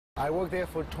I worked there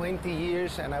for 20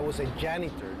 years and I was a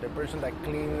janitor, the person that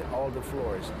cleaned all the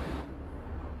floors.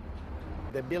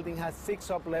 The building has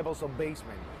 6 up-levels of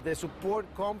basement. The support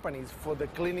companies for the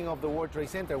cleaning of the World Trade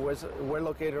Center were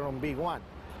located on Big 1.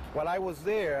 While I was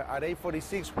there at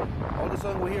 8:46, all of a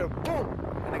sudden we hear boom,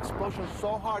 an explosion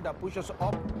so hard that pushed us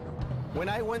up. When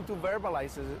I went to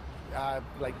verbalize it,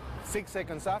 like 6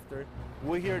 seconds after,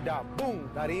 we hear that boom,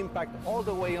 that impact all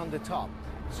the way on the top.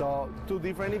 So 2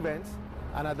 different events.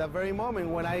 And at that very moment,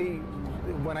 when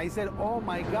I said, "Oh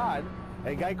my God,"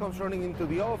 a guy comes running into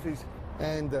the office,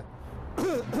 and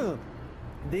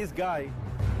this guy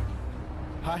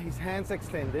had his hands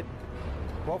extended,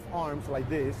 both arms like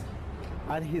this,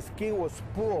 and his skin was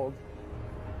pulled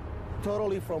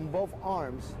totally from both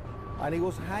arms, and it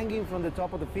was hanging from the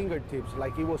top of the fingertips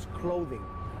like it was clothing.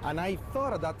 And I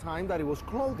thought at that time that it was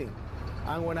clothing.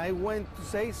 And when I went to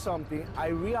say something, I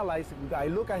realized, I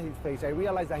looked at his face, I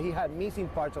realized that he had missing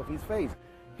parts of his face.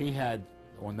 He had,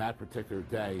 on that particular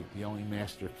day, the only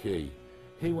master key.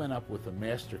 He went up with the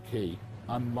master key,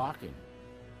 unlocking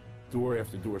door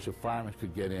after door so firemen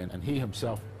could get in, and he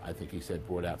himself, I think he said,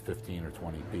 brought out 15 or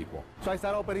 20 people. So I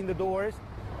started opening the doors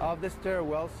of the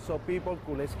stairwells so people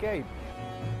could escape.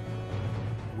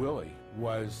 Willie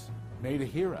was made a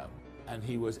hero, and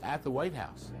he was at the White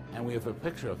House. And we have a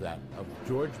picture of that, of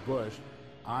George Bush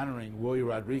honoring Willie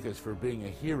Rodriguez for being a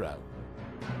hero.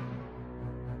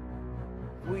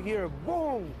 We hear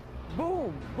boom,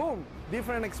 boom, boom,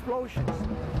 different explosions.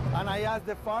 And I asked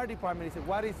the fire department, I said,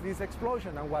 "What is this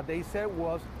explosion?" And what they said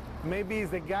was, maybe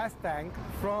it's the gas tank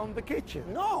from the kitchen.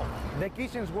 No, the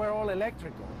kitchens were all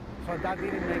electrical, so that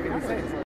didn't make any sense.